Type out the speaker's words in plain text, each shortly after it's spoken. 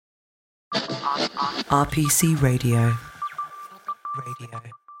RPC Radio.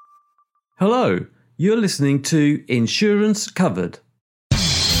 Hello, you're listening to Insurance Covered.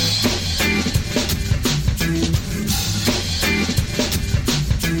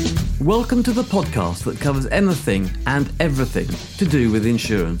 Welcome to the podcast that covers anything and everything to do with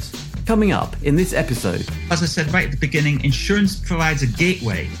insurance. Coming up in this episode. As I said right at the beginning, insurance provides a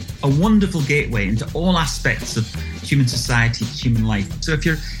gateway, a wonderful gateway into all aspects of human society, human life. So if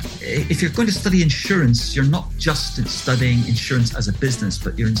you're going to study insurance, you're not just studying insurance as a business,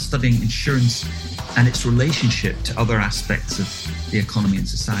 but you're studying insurance and its relationship to other aspects of the economy and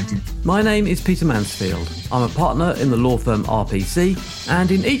society. My name is Peter Mansfield. I'm a partner in the law firm RPC, and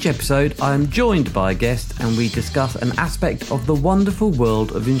in each episode I am joined by a guest and we discuss an aspect of the wonderful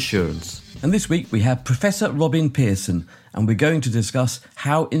world of insurance. And this week we have Professor Robin Pearson, and we're going to discuss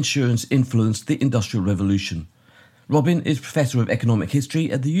how insurance influenced the Industrial Revolution. Robin is Professor of Economic History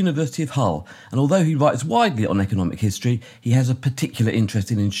at the University of Hull, and although he writes widely on economic history, he has a particular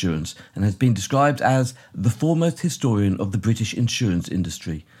interest in insurance and has been described as the foremost historian of the British insurance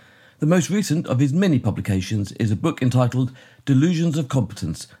industry. The most recent of his many publications is a book entitled Delusions of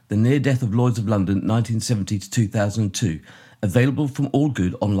Competence, The Near Death of Lloyd's of London 1970 to 2002, available from all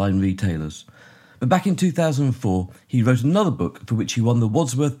good online retailers. But back in 2004, he wrote another book for which he won the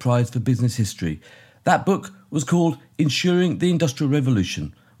Wadsworth Prize for Business History. That book was called Ensuring the Industrial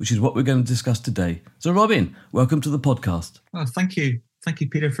Revolution, which is what we're going to discuss today. So, Robin, welcome to the podcast. Oh, thank you. Thank you,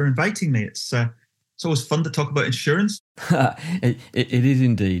 Peter, for inviting me. It's always fun to talk about insurance. It is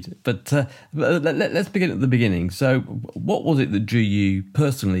indeed. But let's begin at the beginning. So what was it that drew you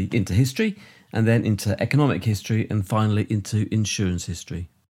personally into history, and then into economic history, and finally into insurance history?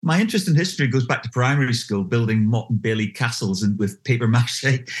 My interest in history goes back to primary school, building Motte and Bailey castles with paper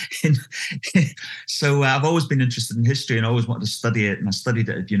mache. So I've always been interested in history and always wanted to study it. And I studied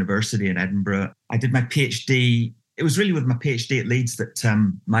it at university in Edinburgh. I did my PhD. It was really with my PhD at Leeds that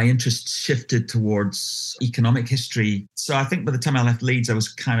my interest shifted towards economic history. So I think by the time I left Leeds, I was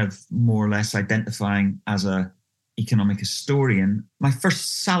kind of more or less identifying as a economic historian. My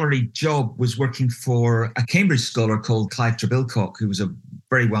first salaried job was working for a Cambridge scholar called Clive Trebilcock, who was a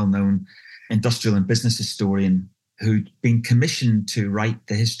very well-known industrial and business historian who'd been commissioned to write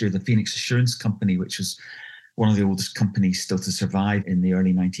the history of the Phoenix Assurance Company, which was one of the oldest companies still to survive in the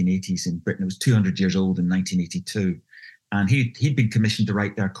early 1980s in Britain. It was 200 years old in 1982. And he'd been commissioned to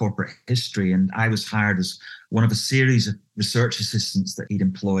write their corporate history. And I was hired as one of a series of research assistants that he'd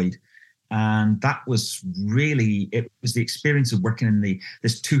employed. And that was really, it was the experience of working in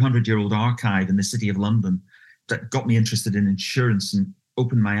this 200-year-old archive in the City of London that got me interested in insurance and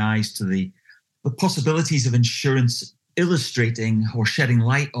opened my eyes to the possibilities of insurance illustrating or shedding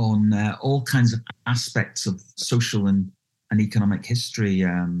light on all kinds of aspects of social and economic history.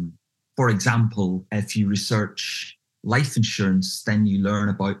 For example, if you research life insurance, then you learn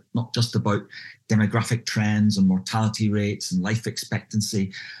about not just about demographic trends and mortality rates and life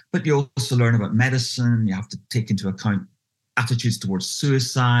expectancy, but you also learn about medicine. You have to take into account attitudes towards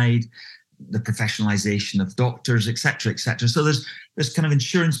suicide, the professionalization of doctors, et cetera, et cetera. So there's kind of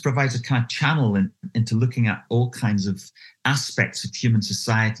insurance provides a kind of channel into looking at all kinds of aspects of human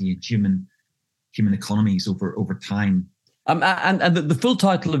society and human economies over time. And the full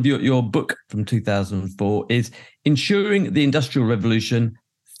title of your book from 2004 is Ensuring the Industrial Revolution,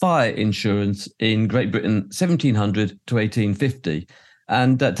 Fire Insurance in Great Britain 1700 to 1850.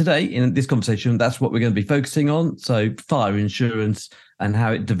 And today, in this conversation, that's what we're going to be focusing on. So fire insurance and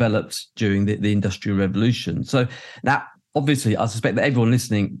how it developed during the Industrial Revolution. So now, obviously, I suspect that everyone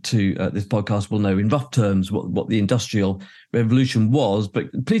listening to this podcast will know in rough terms what the Industrial Revolution was.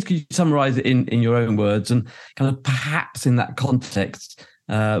 But please, could you summarise it in your own words and kind of perhaps in that context,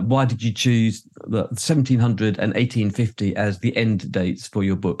 why did you choose the 1700 and 1850 as the end dates for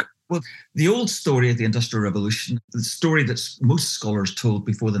your book? Well, the old story of the Industrial Revolution, the story that most scholars told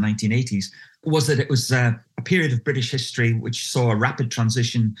before the 1980s, was that it was a period of British history which saw a rapid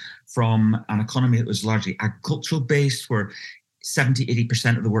transition from an economy that was largely agricultural based, where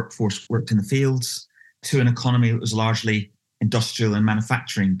 70-80% of the workforce worked in the fields, to an economy that was largely industrial and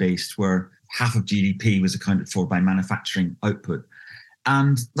manufacturing based, where half of GDP was accounted for by manufacturing output.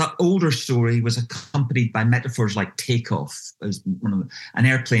 And that older story was accompanied by metaphors like takeoff, as an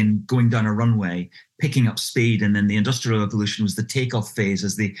airplane going down a runway, picking up speed. And then the Industrial Revolution was the takeoff phase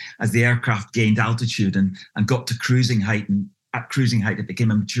as the aircraft gained altitude and got to cruising height. And at cruising height, it became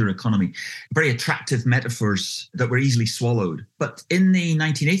a mature economy. Very attractive metaphors that were easily swallowed. But in the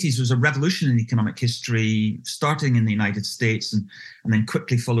 1980s, there was a revolution in economic history, starting in the United States and then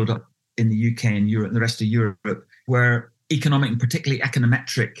quickly followed up in the UK and Europe, and the rest of Europe, where economic and particularly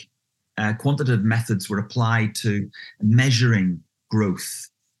econometric quantitative methods were applied to measuring growth,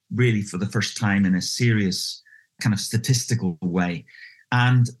 really for the first time in a serious kind of statistical way.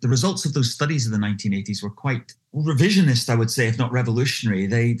 And the results of those studies in the 1980s were quite revisionist, I would say, if not revolutionary.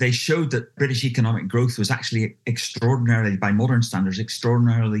 They showed that British economic growth was actually extraordinarily, by modern standards,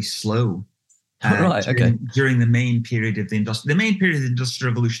 extraordinarily slow. During the main period of the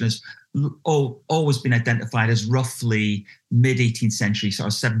Industrial Revolution has always been identified as roughly mid-18th century, sort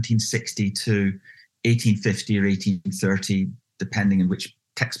of 1760 to 1850 or 1830, depending on which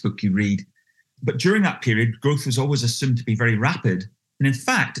textbook you read. But during that period, growth was always assumed to be very rapid. And in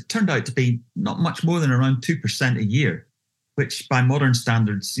fact, it turned out to be not much more than around 2% a year, which by modern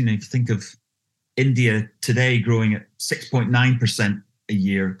standards, if you think of India today growing at 6.9% a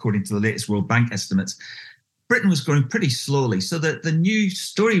year, according to the latest World Bank estimates, Britain was growing pretty slowly. So the new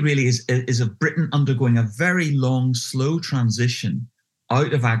story really is of Britain undergoing a very long, slow transition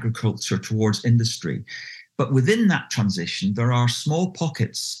out of agriculture towards industry. But within that transition, there are small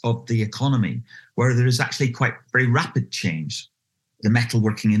pockets of the economy where there is actually quite very rapid change. The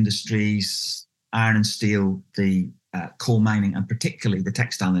metalworking industries, iron and steel, the coal mining, and particularly the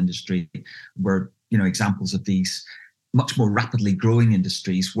textile industry were, examples of these much more rapidly growing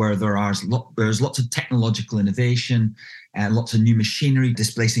industries where there's lots of technological innovation, lots of new machinery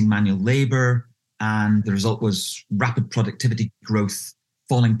displacing manual labor. And the result was rapid productivity growth,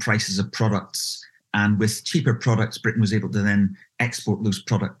 falling prices of products. And with cheaper products, Britain was able to then export those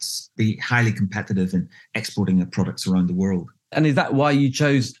products, be highly competitive in exporting their products around the world. And is that why you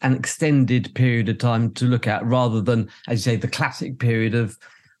chose an extended period of time to look at rather than, as you say, the classic period of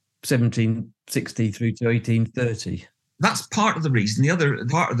 1760 through to 1830? That's part of the reason. The other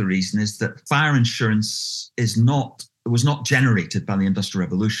part of the reason is that fire insurance was not generated by the Industrial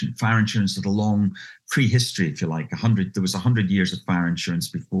Revolution. Fire insurance had a long prehistory, if you like. There was 100 years of fire insurance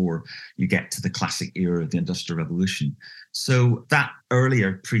before you get to the classic era of the Industrial Revolution. So that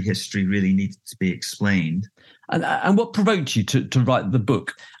earlier prehistory really needed to be explained. And what provoked you to write the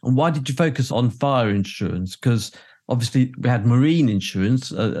book? And why did you focus on fire insurance? Because obviously we had marine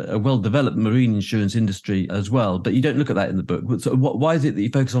insurance, a well-developed marine insurance industry as well, but you don't look at that in the book. So why is it that you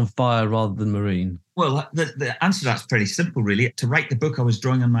focus on fire rather than marine? Well, the answer to that's pretty simple, really. To write the book, I was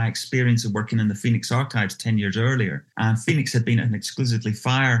drawing on my experience of working in the Phoenix Archives 10 years earlier. And Phoenix had been an exclusively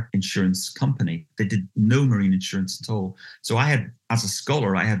fire insurance company. They did no marine insurance at all. So as a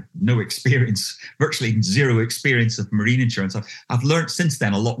scholar, I had no experience, virtually zero experience of marine insurance. I've learned since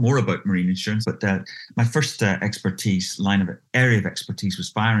then a lot more about marine insurance, but my first area of expertise was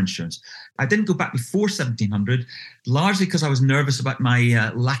fire insurance. I didn't go back before 1700, largely because I was nervous about my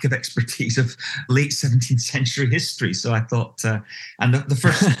lack of expertise of late 17th century history. So I thought, and the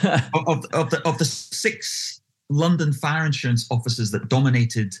first of the 6 London fire insurance offices that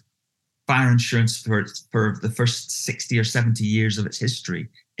dominated fire insurance for the first 60 or 70 years of its history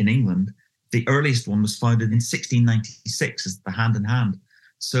in England, the earliest one was founded in 1696 as the Hand in Hand.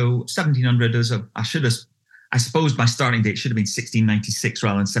 So 1700 I suppose my starting date should have been 1696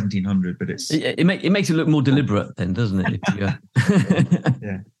 rather than 1700, but it makes it look more deliberate then, doesn't it? Yeah.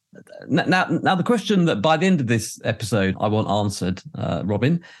 Now, the question that by the end of this episode I want answered,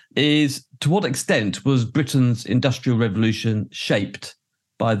 Robin, is to what extent was Britain's Industrial Revolution shaped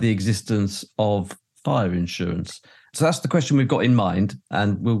by the existence of fire insurance? So that's the question we've got in mind,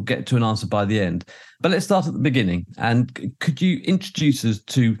 and we'll get to an answer by the end. But let's start at the beginning. And could you introduce us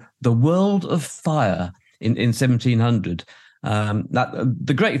to the world of fire in 1700?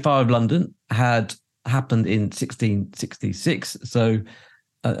 The Great Fire of London had happened in 1666, so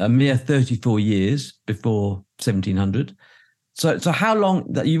a mere 34 years before 1700. So how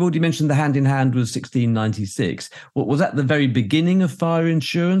long, that you've already mentioned the Hand in Hand was 1696. Was that the very beginning of fire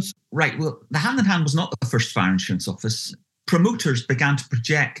insurance? Right. Well, the Hand in Hand was not the first fire insurance office. Promoters began to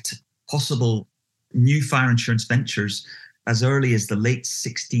project possible new fire insurance ventures as early as the late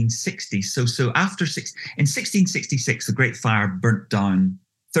 1660s. So in 1666, the Great Fire burnt down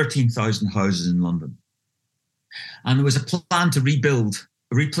 13,000 houses in London. And there was a plan to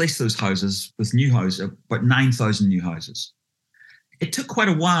replace those houses with new houses, about 9,000 new houses. It took quite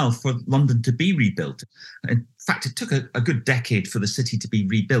a while for London to be rebuilt. In fact, it took a good decade for the city to be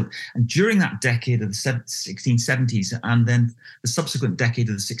rebuilt. And during that decade of the 1670s and then the subsequent decade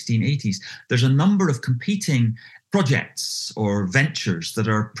of the 1680s, there's a number of competing projects or ventures that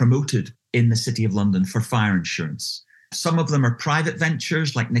are promoted in the City of London for fire insurance. Some of them are private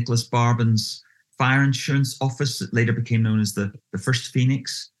ventures, like Nicholas Barbon's fire insurance office that later became known as the First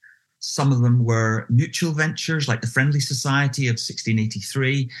Phoenix. Some of them were mutual ventures, like the Friendly Society of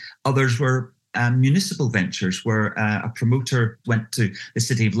 1683. Others were municipal ventures where a promoter went to the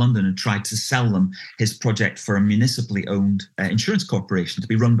City of London and tried to sell them his project for a municipally owned insurance corporation to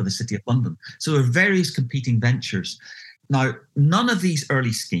be run by the City of London. So there are various competing ventures. Now, none of these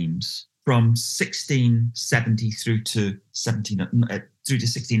early schemes from 1670 through to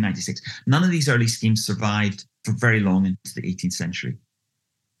 1696, none of these early schemes survived for very long into the 18th century.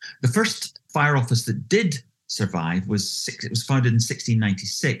 The first fire office that did survive was founded in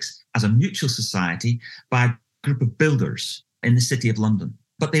 1696 as a mutual society by a group of builders in the City of London.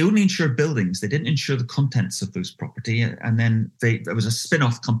 But they only insured buildings. They didn't insure the contents of those property. And then there was a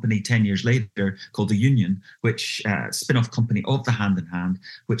spin-off company 10 years later called the Union, which spin-off company of the Hand in Hand,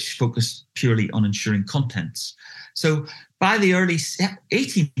 which focused purely on insuring contents. So by the early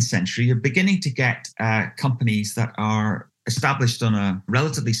 18th century, you're beginning to get companies that are established on a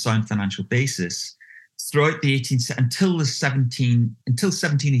relatively sound financial basis. Throughout the 18th until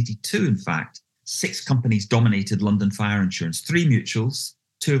 1782, in fact, 6 companies dominated London fire insurance, 3 mutuals,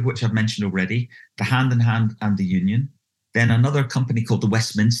 2 of which I've mentioned already, the Hand in Hand and the Union. Then another company called the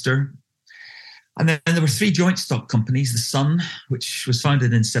Westminster. And then there were 3 joint stock companies, the Sun, which was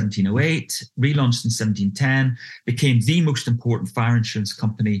founded in 1708, relaunched in 1710, became the most important fire insurance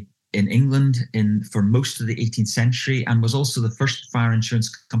company in England for most of the 18th century, and was also the first fire insurance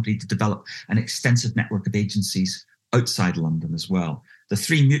company to develop an extensive network of agencies outside London as well. The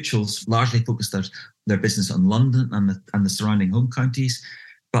 3 mutuals largely focused their business on London and the surrounding home counties,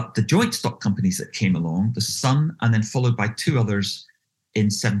 but the joint stock companies that came along, the Sun, and then followed by 2 others in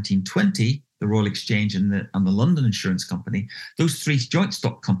 1720, the Royal Exchange and the London Insurance Company, those 3 joint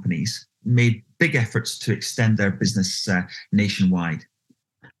stock companies made big efforts to extend their business nationwide.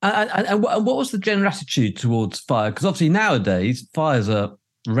 And what was the general attitude towards fire? Because obviously nowadays fires are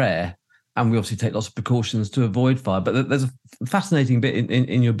rare, and we obviously take lots of precautions to avoid fire. But there's a fascinating bit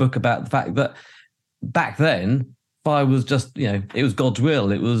in your book about the fact that back then fire was just, it was God's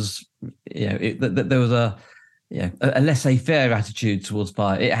will. It was, there was a laissez-faire attitude towards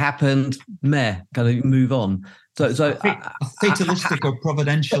fire. It happened, kind of move on. So a fatalistic or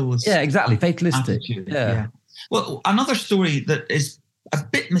providential. Yeah, exactly, fatalistic. Yeah. Well, another story that is a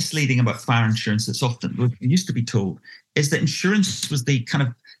bit misleading about fire insurance that's often used to be told is that insurance was the kind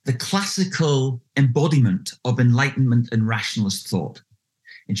of the classical embodiment of Enlightenment and rationalist thought.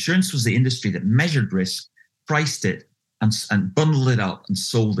 Insurance was the industry that measured risk, priced it, and bundled it up and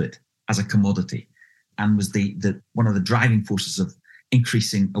sold it as a commodity, and was the one of the driving forces of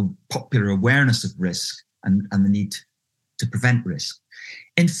increasing a popular awareness of risk and the need to prevent risk.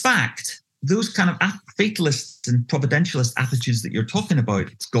 In fact, those kind of fatalist and providentialist attitudes that you're talking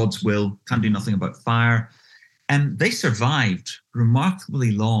about, it's God's will, can't do nothing about fire, and they survived remarkably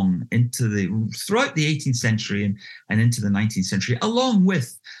long throughout the 18th century and into the 19th century, along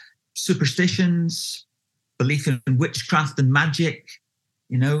with superstitions, belief in witchcraft and magic.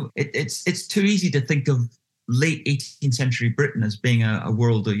 It's too easy to think of late 18th century Britain as being a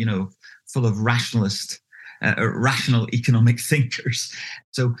world, full of rational economic thinkers.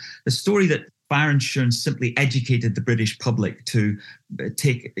 So the story that fire insurance simply educated the British public to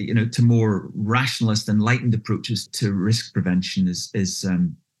take, to more rationalist, enlightened approaches to risk prevention is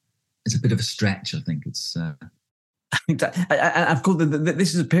a bit of a stretch. I think it's. And of course,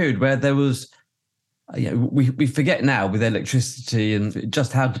 this is a period where there was. We forget now with electricity and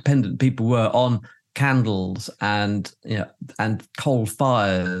just how dependent people were on candles and coal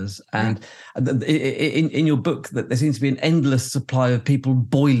fires, and in your book that there seems to be an endless supply of people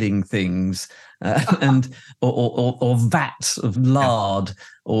boiling things and or vats of lard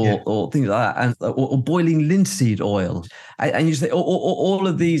or things like that, and or boiling linseed oil, and you say all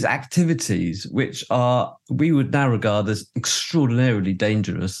of these activities which we would now regard as extraordinarily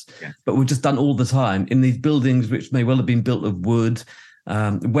dangerous, but were just done all the time in these buildings which may well have been built of wood.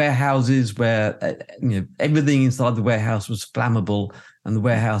 Warehouses where everything inside the warehouse was flammable, and the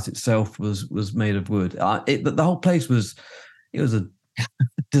warehouse itself was made of wood. The whole place was a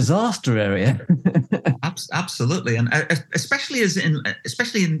disaster area. Absolutely, and especially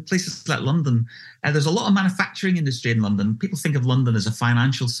in places like London, there's a lot of manufacturing industry in London. People think of London as a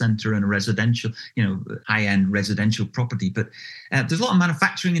financial centre and a residential, high-end residential property, but there's a lot of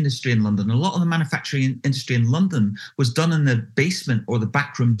manufacturing industry in London. A lot of the manufacturing industry in London was done in the basement or the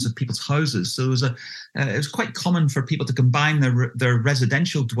back rooms of people's houses. So it was quite common for people to combine their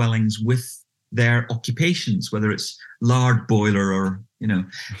residential dwellings with their occupations, whether it's lard boiler or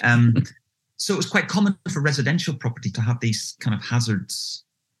so it was quite common for residential property to have these kind of hazards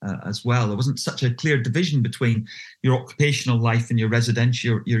as well. There wasn't such a clear division between your occupational life and your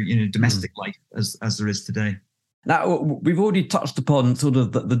residential, your domestic life as there is today. Now, we've already touched upon sort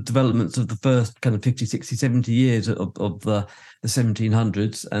of the developments of the first kind of 50, 60, 70 years of the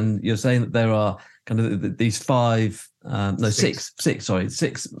 1700s. And you're saying that there are kind of these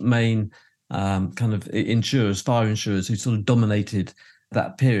six main kind of insurers, fire insurers, who sort of dominated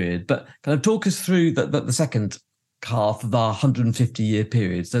that period. But kind of talk us through the second half of our 150-year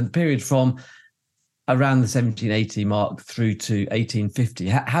period. So the period from around the 1780 mark through to 1850.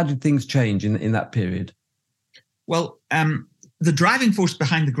 How did things change in that period? Well, the driving force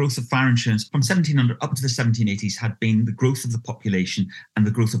behind the growth of fire insurance from 1700 up to the 1780s had been the growth of the population and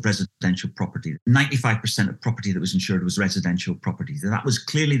the growth of residential property. 95% of property that was insured was residential property. So that was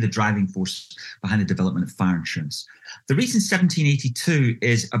clearly the driving force behind the development of fire insurance. The reason 1782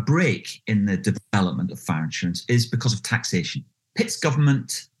 is a break in the development of fire insurance is because of taxation. Pitt's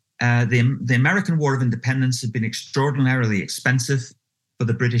government, the American War of Independence had been extraordinarily expensive for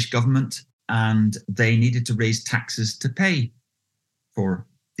the British government, and they needed to raise taxes to pay for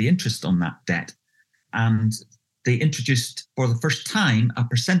the interest on that debt. And they introduced, for the first time, a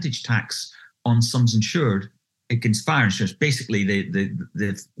percentage tax on sums insured against fire insurance. Basically,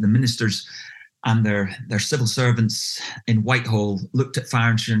 the ministers and their civil servants in Whitehall looked at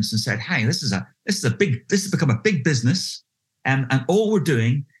fire insurance and said, "Hey, this has become a big business, and all we've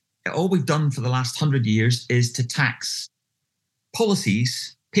done for the last 100 years is to tax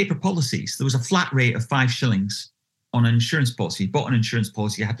policies." Paper policies. There was a flat rate of 5 shillings on an insurance policy. You bought an insurance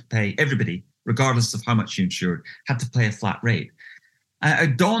policy, you had to pay, everybody, regardless of how much you insured, had to pay a flat rate.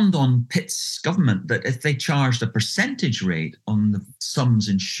 It dawned on Pitt's government that if they charged a percentage rate on the sums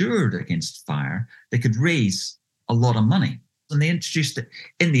insured against fire, they could raise a lot of money. And they introduced it,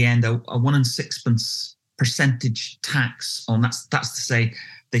 in the end, a 1 and 6pence percentage tax on, that's to say,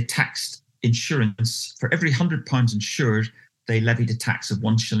 they taxed insurance for every £100 insured. They levied a tax of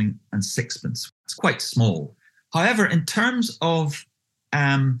 1 shilling and 6pence. It's quite small. However, in terms of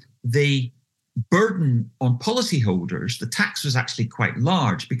the burden on policyholders, the tax was actually quite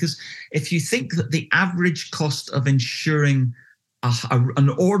large, because if you think that the average cost of insuring an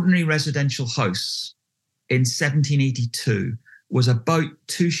ordinary residential house in 1782 was about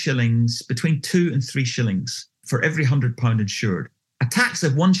 2 shillings, between 2 and 3 shillings for every £100 insured. A tax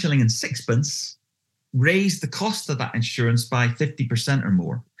of 1 shilling and 6pence raised the cost of that insurance by 50% or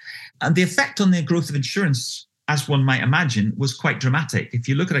more. And the effect on the growth of insurance, as one might imagine, was quite dramatic. If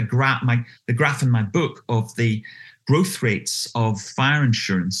you look at the graph in my book of the growth rates of fire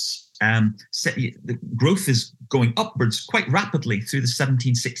insurance, the growth is going upwards quite rapidly through the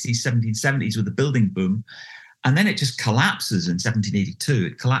 1760s, 1770s with the building boom. And then it just collapses in 1782.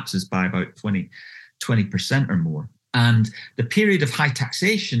 It collapses by about 20% or more. And the period of high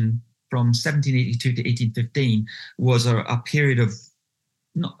taxation from 1782 to 1815 was a period of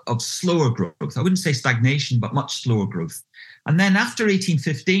slower growth. I wouldn't say stagnation, but much slower growth. And then after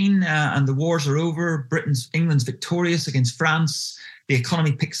 1815, and the wars are over, England's victorious against France, the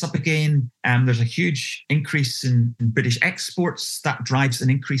economy picks up again, and there's a huge increase in British exports. That drives an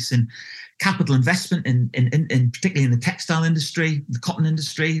increase in capital investment, in particularly in the textile industry, the cotton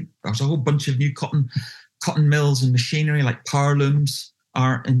industry. There's a whole bunch of new cotton mills and machinery, like power looms,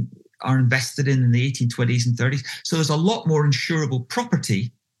 are invested in the 1820s and 30s. So there's a lot more insurable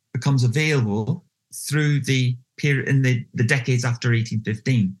property becomes available through the period in the decades after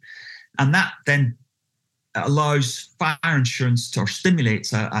 1815. And that then allows fire insurance or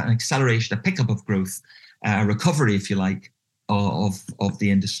stimulates an acceleration, a pickup of growth, a recovery, if you like, of the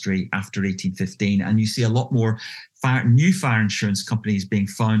industry after 1815. And you see a lot more new fire insurance companies being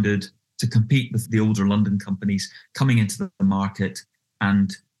founded to compete with the older London companies coming into the market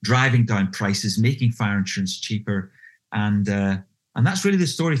and driving down prices, making fire insurance cheaper. And that's really the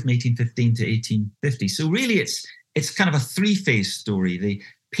story from 1815 to 1850. So really it's kind of a 3-phase story. The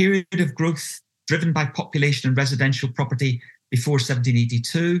period of growth driven by population and residential property before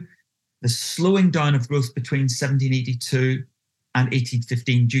 1782, the slowing down of growth between 1782 and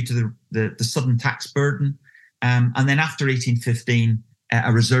 1815 due to the sudden tax burden. And then after 1815,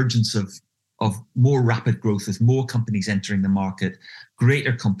 a resurgence of more rapid growth with more companies entering the market,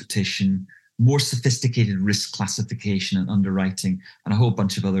 greater competition, more sophisticated risk classification and underwriting, and a whole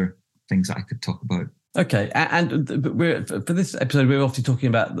bunch of other things that I could talk about. Okay, and for this episode, we're obviously talking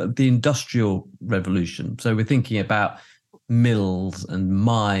about the Industrial Revolution. So we're thinking about mills and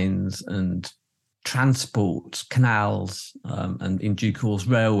mines and transport, canals, and in due course,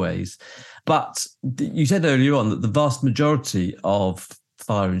 railways. But you said earlier on that the vast majority of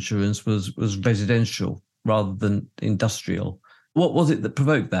fire insurance was residential rather than industrial. What was it that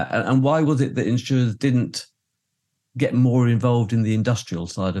provoked that? And why was it that insurers didn't get more involved in the industrial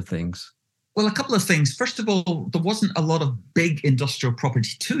side of things? Well, a couple of things. First of all, there wasn't a lot of big industrial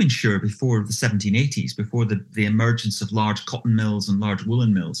property to insure before the 1780s, before the emergence of large cotton mills and large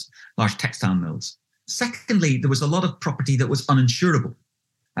woolen mills, large textile mills. Secondly, there was a lot of property that was uninsurable.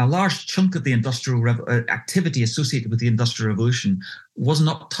 A large chunk of the industrial activity associated with the Industrial Revolution was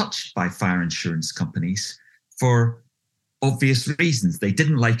not touched by fire insurance companies for obvious reasons. They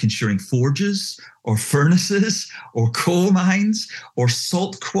didn't like insuring forges or furnaces or coal mines or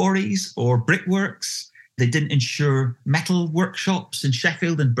salt quarries or brickworks. They didn't insure metal workshops in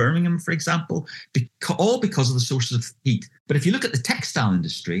Sheffield and Birmingham, for example, all because of the sources of heat. But if you look at the textile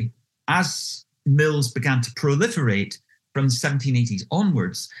industry, as mills began to proliferate from the 1780s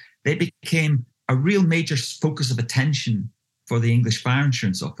onwards, they became a real major focus of attention for the English fire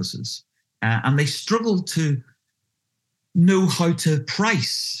insurance offices. And they struggled to know how to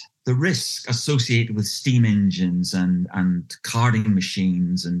price the risk associated with steam engines and carding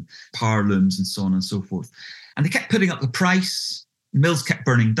machines and power looms and so on and so forth. And they kept putting up the price, mills kept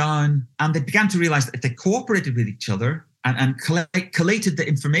burning down, and they began to realize that if they cooperated with each other and collated the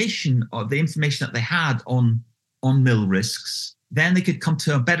information that they had on mill risks, then they could come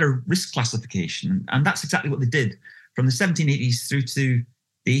to a better risk classification. And that's exactly what they did. From the 1780s through to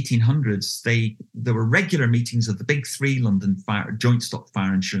the 1800s, there were regular meetings of the big three London joint stock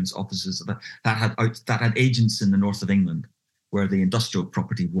fire insurance offices that had agents in the north of England, where the industrial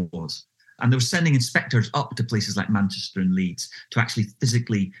property was. And they were sending inspectors up to places like Manchester and Leeds to actually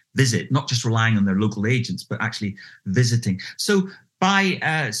physically visit, not just relying on their local agents, but actually visiting. So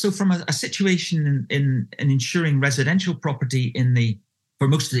from a situation in insuring residential property for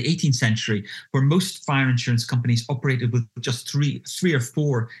most of the 18th century, where most fire insurance companies operated with just three or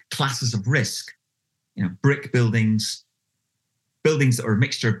four classes of risk, brick buildings that are a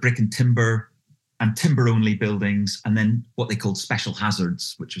mixture of brick and timber-only buildings, and then what they called special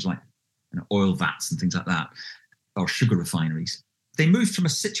hazards, which was like oil vats and things like that, or sugar refineries. They moved from a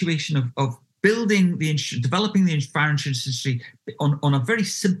situation of developing the fire insurance industry on a very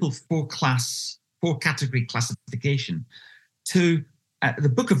simple four-category classification to the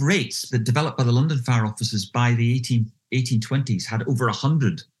book of rates that developed by the London fire offices by the 1820s had over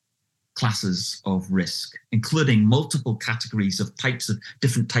 100 classes of risk, including multiple categories of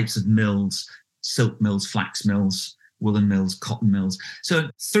different types of mills, silk mills, flax mills, woolen mills, cotton mills. So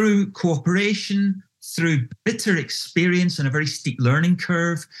through cooperation, through bitter experience and a very steep learning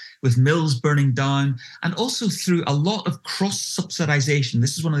curve with mills burning down, and also through a lot of cross-subsidization.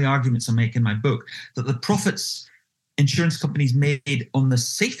 This is one of the arguments I make in my book, that the profits insurance companies made on the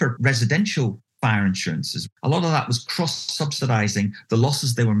safer residential fire insurances, a lot of that was cross-subsidizing the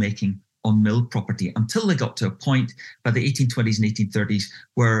losses they were making on mill property until they got to a point by the 1820s and 1830s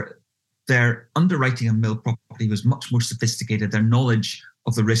where their underwriting of mill property was much more sophisticated. Their knowledge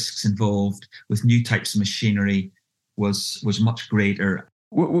of the risks involved with new types of machinery was much greater.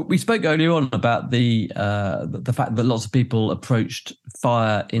 We spoke earlier on about the fact that lots of people approached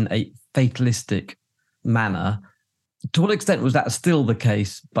fire in a fatalistic manner. To what extent was that still the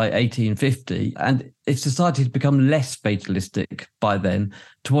case by 1850? And if society had become less fatalistic by then,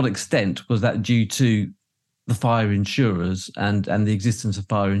 to what extent was that due to the fire insurers and the existence of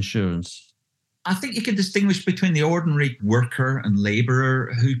fire insurance? I think you can distinguish between the ordinary worker and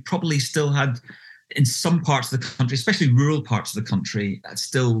labourer who probably still had, in some parts of the country, especially rural parts of the country,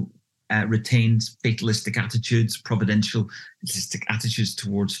 still retained fatalistic attitudes, providentialistic attitudes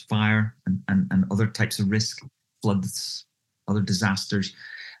towards fire and other types of risk, floods, other disasters.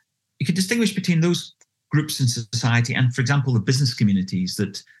 You could distinguish between those groups in society and, for example, the business communities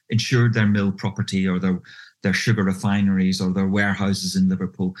that insured their mill property or their sugar refineries or their warehouses in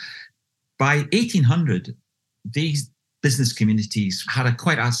Liverpool. By 1800, these business communities had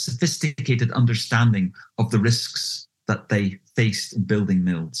quite a sophisticated understanding of the risks that they faced in building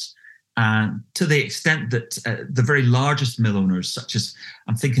mills. And to the extent that the very largest mill owners, such as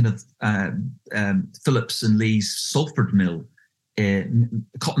I'm thinking of Phillips and Lee's Salford mill,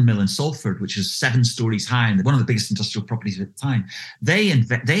 cotton mill in Salford, which is 7 stories high and one of the biggest industrial properties at the time, they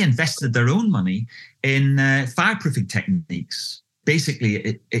invested their own money in fireproofing techniques.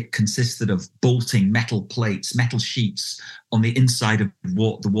 Basically, it consisted of bolting metal plates, metal sheets on the inside of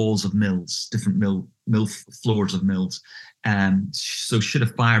the walls of mills, different mill floors of mills. So should a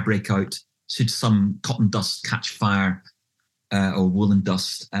fire break out, should some cotton dust catch fire or woolen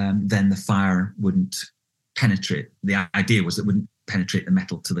dust, then the fire wouldn't penetrate. The idea was it wouldn't penetrate the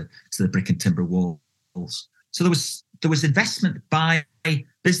metal to the brick and timber walls. So there was investment by a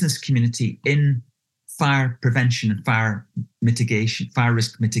business community in fire prevention and fire mitigation, fire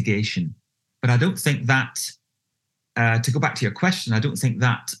risk mitigation. But I don't think that, to go back to your question, I don't think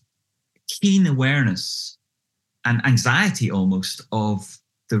that keen awareness and anxiety almost of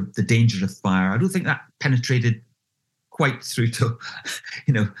the danger of fire. I don't think that penetrated quite through to,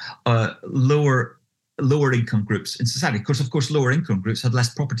 lower income groups in society. Of course, lower income groups had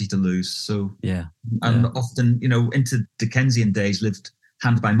less property to lose. So often, into Dickensian days lived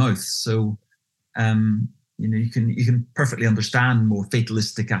hand by mouth. So you can perfectly understand more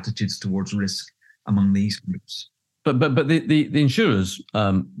fatalistic attitudes towards risk among these groups. But the insurers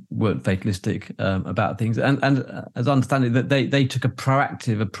weren't fatalistic about things, and as I understand it, that they took a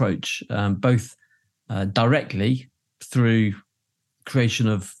proactive approach, both directly through creation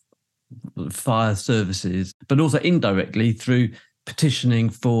of fire services, but also indirectly through petitioning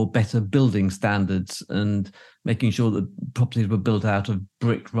for better building standards and making sure that properties were built out of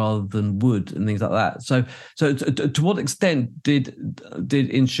brick rather than wood and things like that. So to what extent did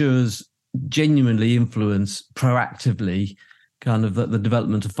insurers genuinely influence proactively kind of the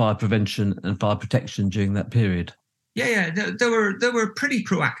development of fire prevention and fire protection during that period? Yeah, they were pretty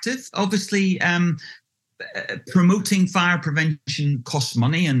proactive. Obviously, promoting fire prevention costs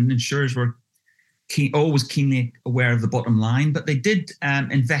money, and insurers were always keenly aware of the bottom line, but they did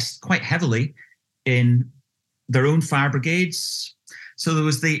invest quite heavily in their own fire brigades. So there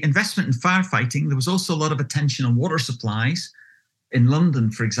was the investment in firefighting. There was also a lot of attention on water supplies. In London,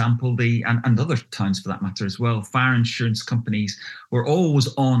 for example, and other towns for that matter as well, fire insurance companies were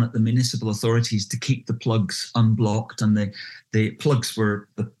always on at the municipal authorities to keep the plugs unblocked, and the plugs were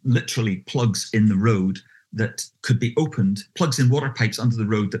literally plugs in the road that could be opened, plugs in water pipes under the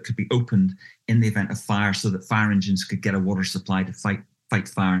road that could be opened in the event of fire, so that fire engines could get a water supply to fight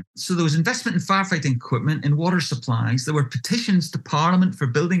fire. So there was investment in firefighting equipment, in water supplies. There were petitions to Parliament for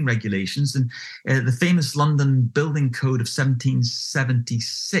building regulations, and the famous London Building Code of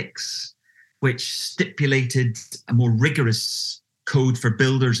 1776, which stipulated a more rigorous code for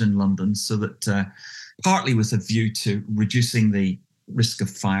builders in London, so that partly with a view to reducing the risk of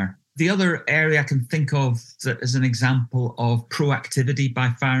fire. The other area I can think of that as an example of proactivity by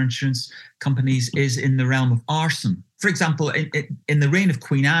fire insurance companies is in the realm of arson. For example, in the reign of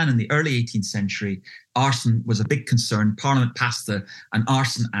Queen Anne in the early 18th century, arson was a big concern. Parliament passed an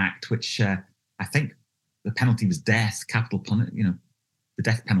Arson Act, which I think the penalty was death, capital punishment, the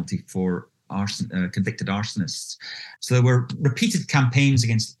death penalty for convicted arsonists. So there were repeated campaigns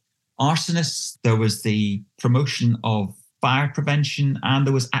against arsonists. There was the promotion of fire prevention, and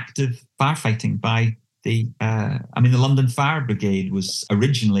there was active firefighting by the London Fire Brigade was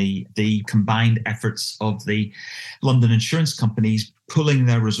originally the combined efforts of the London insurance companies pulling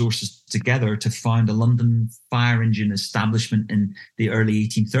their resources together to found a London fire engine establishment in the early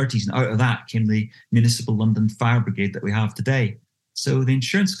 1830s. And out of that came the Municipal London Fire Brigade that we have today. So the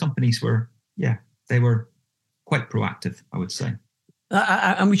insurance companies were quite proactive, I would say.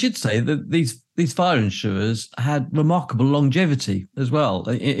 And we should say that these fire insurers had remarkable longevity as well.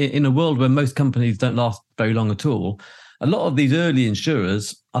 In a world where most companies don't last very long at all, a lot of these early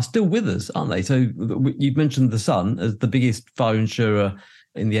insurers are still with us, aren't they? So you've mentioned the Sun as the biggest fire insurer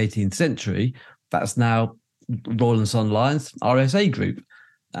in the 18th century. That's now Royal and Sun Alliance, RSA Group.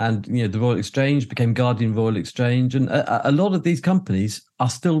 And the Royal Exchange became Guardian Royal Exchange. And a lot of these companies are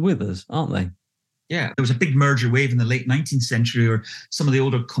still with us, aren't they? Yeah, there was a big merger wave in the late 19th century, or some of the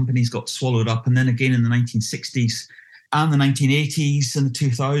older companies got swallowed up. And then again in the 1960s and the 1980s and the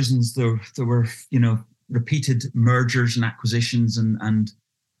 2000s, there were, repeated mergers and acquisitions and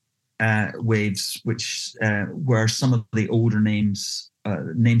waves, which where some of the older names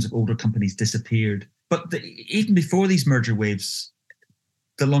of older companies disappeared. But even before these merger waves,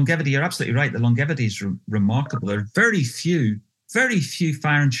 the longevity, you're absolutely right, the longevity is remarkable. There are very few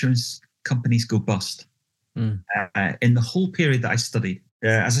fire insurance companies go bust in the whole period that I studied.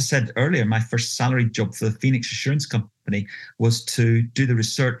 As I said earlier, my first salaried job for the Phoenix Assurance Company was to do the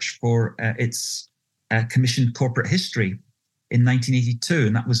research for its commissioned corporate history in 1982,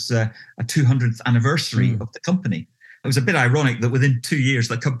 and that was a 200th anniversary of the company. It was a bit ironic that within 2 years,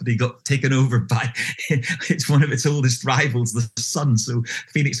 the company got taken over by it's one of its oldest rivals, the Sun. So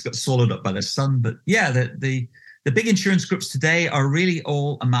Phoenix got swallowed up by the Sun. But yeah, the big insurance groups today are really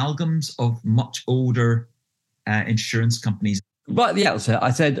all amalgams of much older insurance companies. Right at the outset,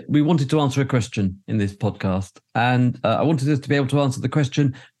 I said we wanted to answer a question in this podcast, and I wanted us to be able to answer the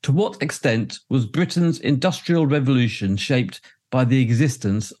question, to what extent was Britain's industrial revolution shaped by the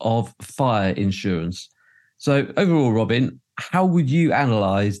existence of fire insurance? So overall, Robin, how would you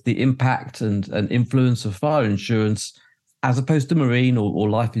analyse the impact and influence of fire insurance as opposed to marine or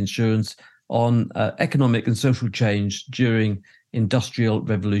life insurance on economic and social change during industrial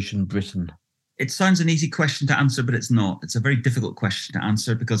revolution Britain? It sounds an easy question to answer, but it's not. It's a very difficult question to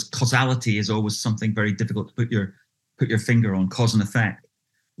answer because causality is always something very difficult to put your finger on, cause and effect.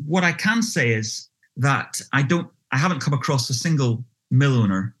 What I can say is that I haven't come across a single mill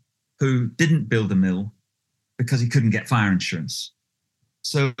owner who didn't build a mill because he couldn't get fire insurance.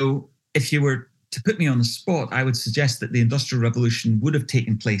 So if you were to put me on the spot, I would suggest that the Industrial Revolution would have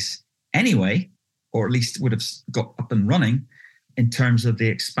taken place anyway, or at least would have got up and running in terms of the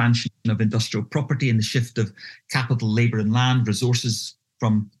expansion of industrial property and the shift of capital, labour and land, resources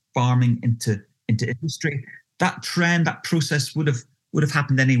from farming into industry. That trend, that process would have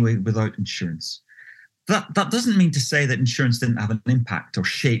happened anyway without insurance. That doesn't mean to say that insurance didn't have an impact or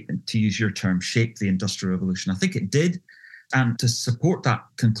shape, to use your term, shape the Industrial Revolution. I think it did. And to support that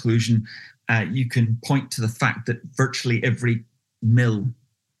conclusion, you can point to the fact that virtually every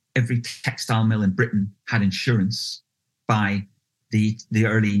textile mill in Britain had insurance by the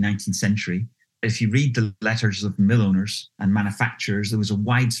early 19th century. If you read the letters of mill owners and manufacturers, there was a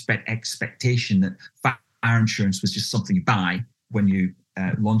widespread expectation that fire insurance was just something you buy when you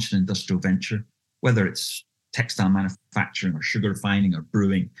launch an industrial venture, whether it's textile manufacturing or sugar refining or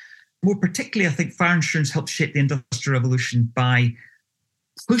brewing. More particularly, I think fire insurance helped shape the Industrial Revolution by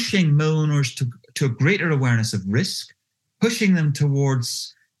pushing mill owners to a greater awareness of risk, pushing them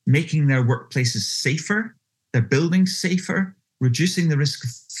towards making their workplaces safer, their buildings safer, reducing the risk of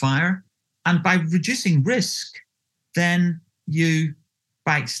fire. And by reducing risk, then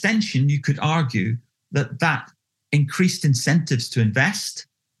by extension, you could argue that increased incentives to invest.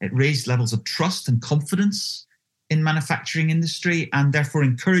 It raised levels of trust and confidence in manufacturing industry and therefore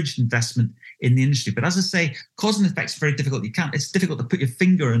encouraged investment in the industry. But as I say, cause and effect is very difficult. It's difficult to put your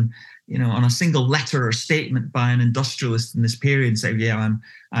finger on a single letter or statement by an industrialist in this period and say, yeah,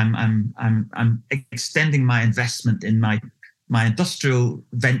 I'm extending my investment in my industrial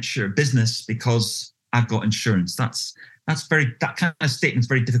venture business because I've got insurance. That kind of statement is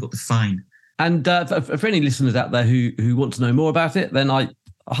very difficult to find. And for any listeners out there who want to know more about it, then I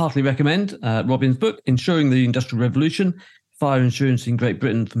heartily recommend Robin's book, Insuring the Industrial Revolution, Fire Insurance in Great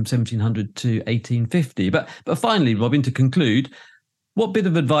Britain from 1700 to 1850. But finally, Robin, to conclude, what bit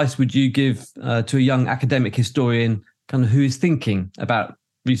of advice would you give to a young academic historian kind of who is thinking about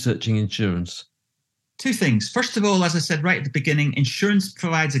researching insurance? Two things. First of all, as I said right at the beginning, insurance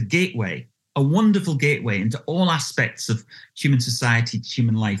provides a gateway, a wonderful gateway into all aspects of human society,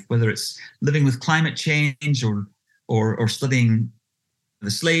 human life, whether it's living with climate change or studying the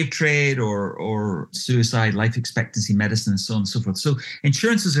slave trade or suicide, life expectancy, medicine, and so on and so forth. So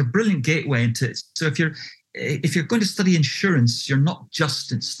insurance is a brilliant gateway into it. So if you're going to study insurance, you're not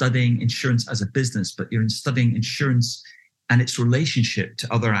just studying insurance as a business, but you're studying insurance and its relationship to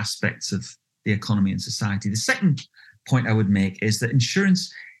other aspects of the economy and society. The second point I would make is that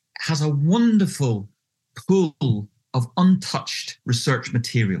insurance has a wonderful pool of untouched research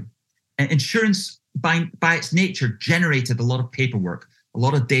material. And insurance, by its nature, generated a lot of paperwork, a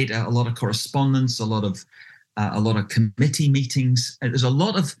lot of data, a lot of correspondence, a lot of committee meetings. There's a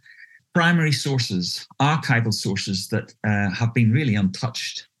lot of primary sources, archival sources that have been really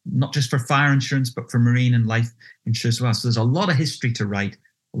untouched, not just for fire insurance, but for marine and life insurance as well. So there's a lot of history to write,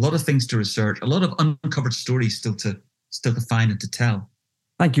 a lot of things to research, a lot of uncovered stories still to find and to tell.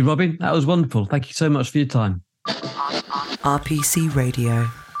 Thank you, Robin. That was wonderful. Thank you so much for your time. RPC Radio.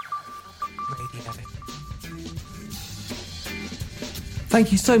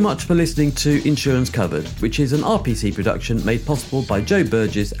 Thank you so much for listening to Insurance Covered, which is an RPC production made possible by Joe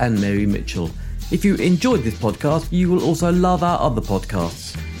Burgess and Mary Mitchell. If you enjoyed this podcast, you will also love our other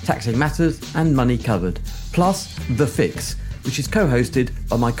podcasts, Taxing Matters and Money Covered, plus The Fix, which is co-hosted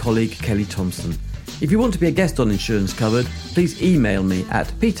by my colleague Kelly Thompson. If you want to be a guest on Insurance Covered, please email me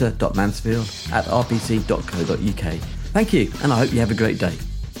at peter.mansfield@rpc.co.uk. Thank you, and I hope you have a great day.